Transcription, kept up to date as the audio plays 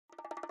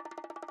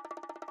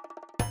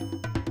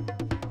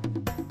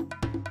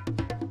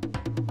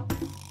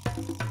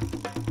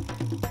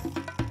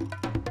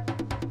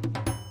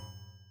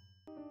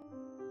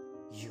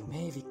You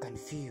may be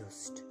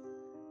confused,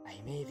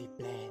 I may be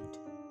plant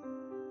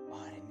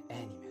or an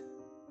animal,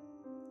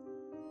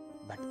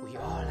 but we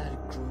all are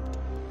grouped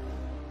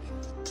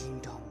in the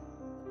kingdom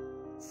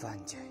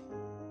fungi.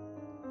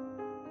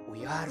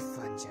 We are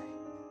fungi,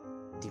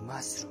 the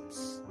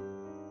mushrooms.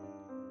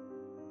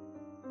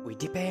 We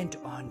depend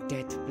on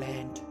dead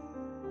plant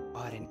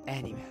or an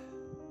animal.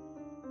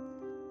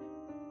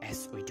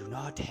 As we do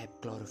not have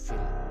chlorophyll,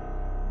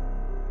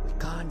 we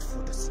can't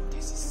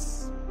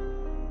photosynthesis.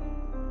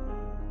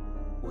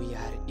 We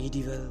are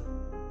edible,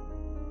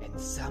 and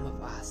some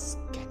of us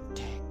can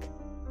take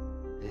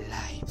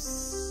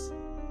lives.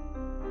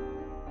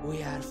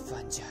 We are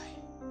fungi,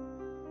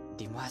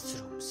 the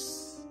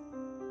mushrooms.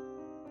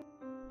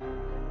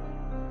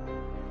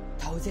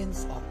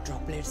 Thousands of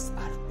droplets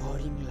are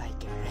pouring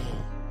like a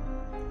rain,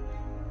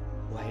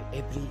 while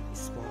every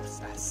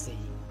spores are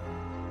saying,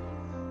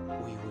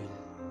 we will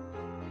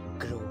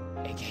grow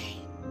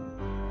again.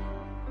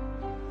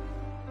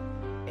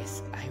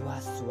 As I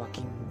was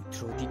walking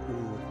through the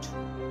wood,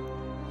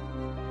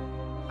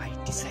 I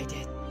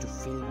decided to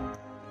film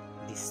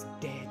this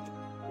dead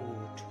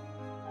wood,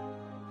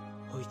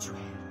 which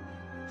were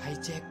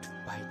hijacked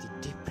by the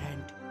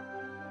different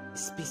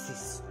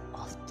species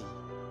of the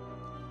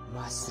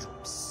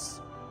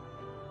mushrooms.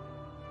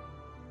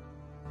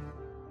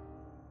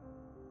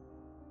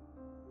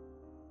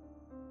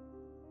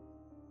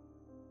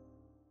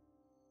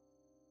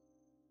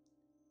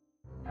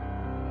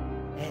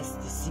 As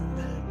the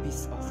single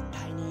piece of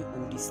tiny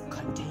wood is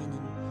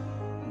containing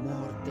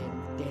more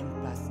than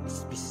 10 plus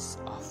species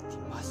of the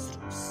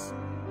mushrooms,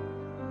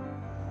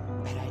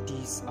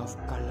 varieties of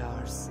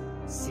colors,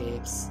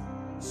 shapes,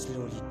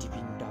 slowly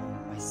dipping down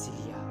my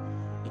cilia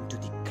into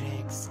the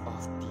cracks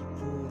of the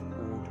poor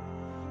wood,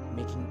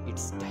 making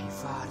its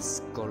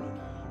diverse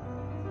colony.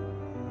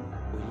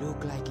 We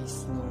look like a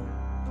snow,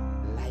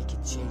 like a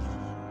jelly,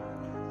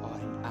 or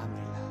an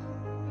umbrella.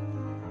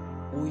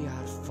 We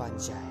are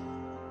fungi.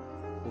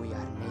 We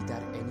are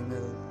neither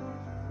animal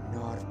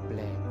nor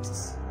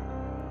plants.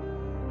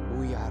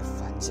 We are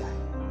fungi,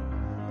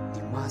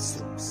 the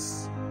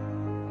mushrooms.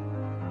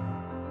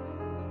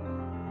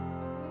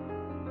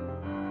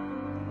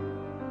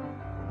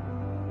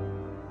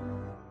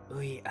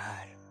 We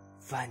are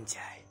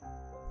fungi,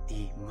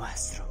 the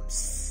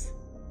mushrooms.